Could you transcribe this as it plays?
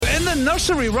a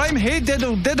nursery rhyme. Hey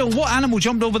diddle diddle, what animal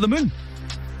jumped over the moon?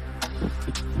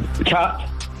 Cat.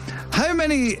 How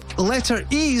many letter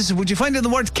E's would you find in the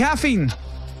word caffeine?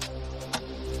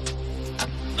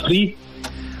 3.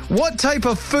 What type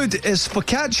of food is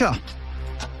focaccia?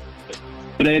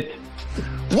 Bread.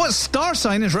 What star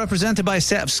sign is represented by a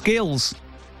set of scales?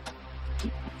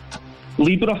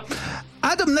 Libra.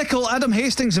 Adam Nicol, Adam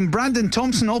Hastings and Brandon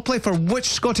Thompson all play for which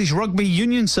Scottish rugby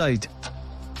union side?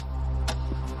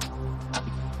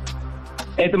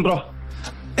 Edinburgh.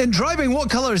 In driving, what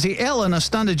colour is the L in a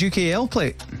standard UKL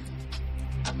plate?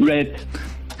 Red.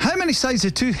 How many sides do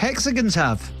 2 hexagons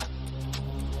have?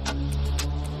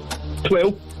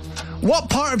 12. What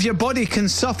part of your body can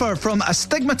suffer from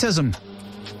astigmatism?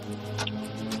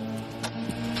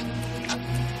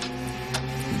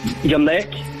 Your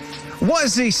neck. What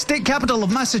is the state capital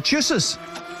of Massachusetts?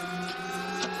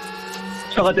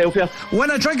 Philadelphia. When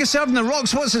a drink is served in the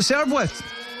rocks, what's it served with?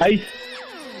 Ice.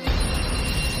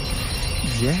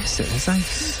 Yes, it is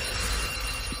ice.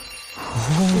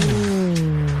 Oh.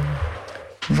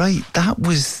 Right, that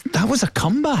was a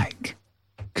comeback.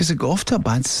 Because it got off to a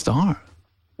bad start.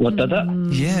 What did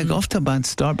it? Yeah, it got off to a bad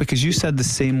start because you said the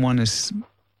same one as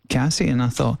Cassie, and I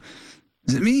thought,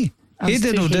 is it me? Hey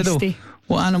diddle diddle,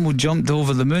 what animal jumped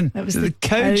over the moon? That was Did the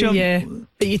cow jump? Yeah,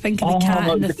 but you think of the cat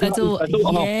and the fiddle.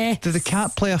 Yeah. Did the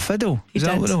cat play a fiddle? Is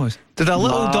that did. what it was? Did a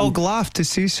little dog laugh to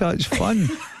see such fun?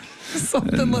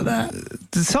 Something like that.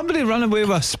 Did somebody run away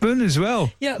with a spoon as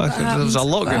well? Yeah, I think there was a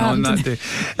lot going on that day.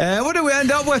 What did we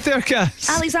end up with there, Cass?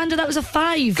 Alexander, that was a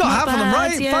 5. Got Not half of them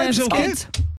bad. right. Yeah, 5's it was okay. good.